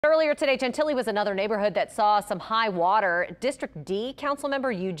Earlier today, Gentilly was another neighborhood that saw some high water. District D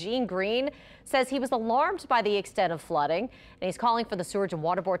Councilmember Eugene Green says he was alarmed by the extent of flooding, and he's calling for the Sewage and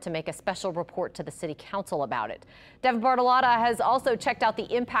Water Board to make a special report to the City Council about it. Devin Bartolotta has also checked out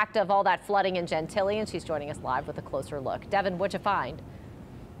the impact of all that flooding in Gentilly, and she's joining us live with a closer look. Devin, what'd you find?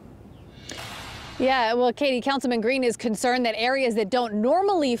 Yeah, well, Katie, Councilman Green is concerned that areas that don't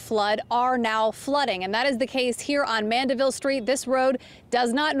normally flood are now flooding, and that is the case here on Mandeville Street. This road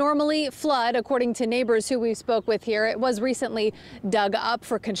does not normally flood, according to neighbors who we spoke with here. It was recently dug up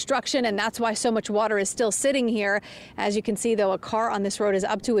for construction, and that's why so much water is still sitting here. As you can see, though, a car on this road is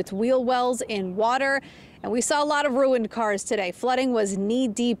up to its wheel wells in water. And we saw a lot of ruined cars today. Flooding was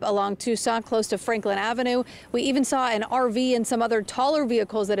knee-deep along Tucson, close to Franklin Avenue. We even saw an RV and some other taller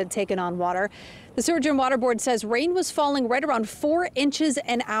vehicles that had taken on water. The Sewage and Water Board says rain was falling right around 4 inches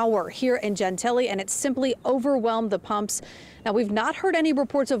an hour here in Gentilly, and it simply overwhelmed the pumps. Now, we've not heard any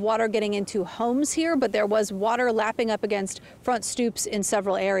reports of water getting into homes here, but there was water lapping up against front stoops in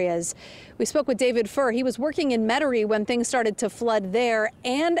several areas. We spoke with David Furr. He was working in Metairie when things started to flood there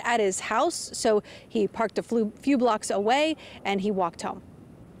and at his house, so he parked a few blocks away and he walked home.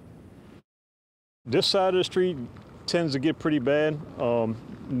 This side of the street tends to get pretty bad.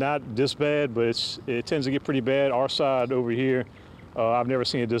 Not this bad, but it tends to get pretty bad. Our side over here, I've never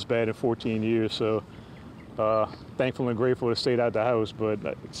seen it this bad in 14 years. So thankful and grateful to stay out of the house, but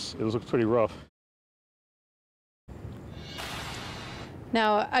it looks pretty rough.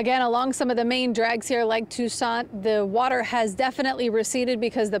 Now, again, along some of the main drags here like Tucson, the water has definitely receded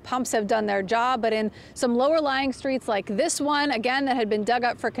because the pumps have done their job. But in some lower lying streets like this one, again, that had been dug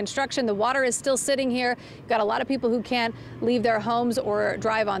up for construction, the water is still sitting here. You've got a lot of people who can't leave their homes or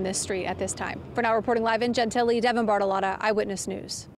drive on this street at this time. For now, reporting live in Gentilly, Devin Bartolotta, Eyewitness News.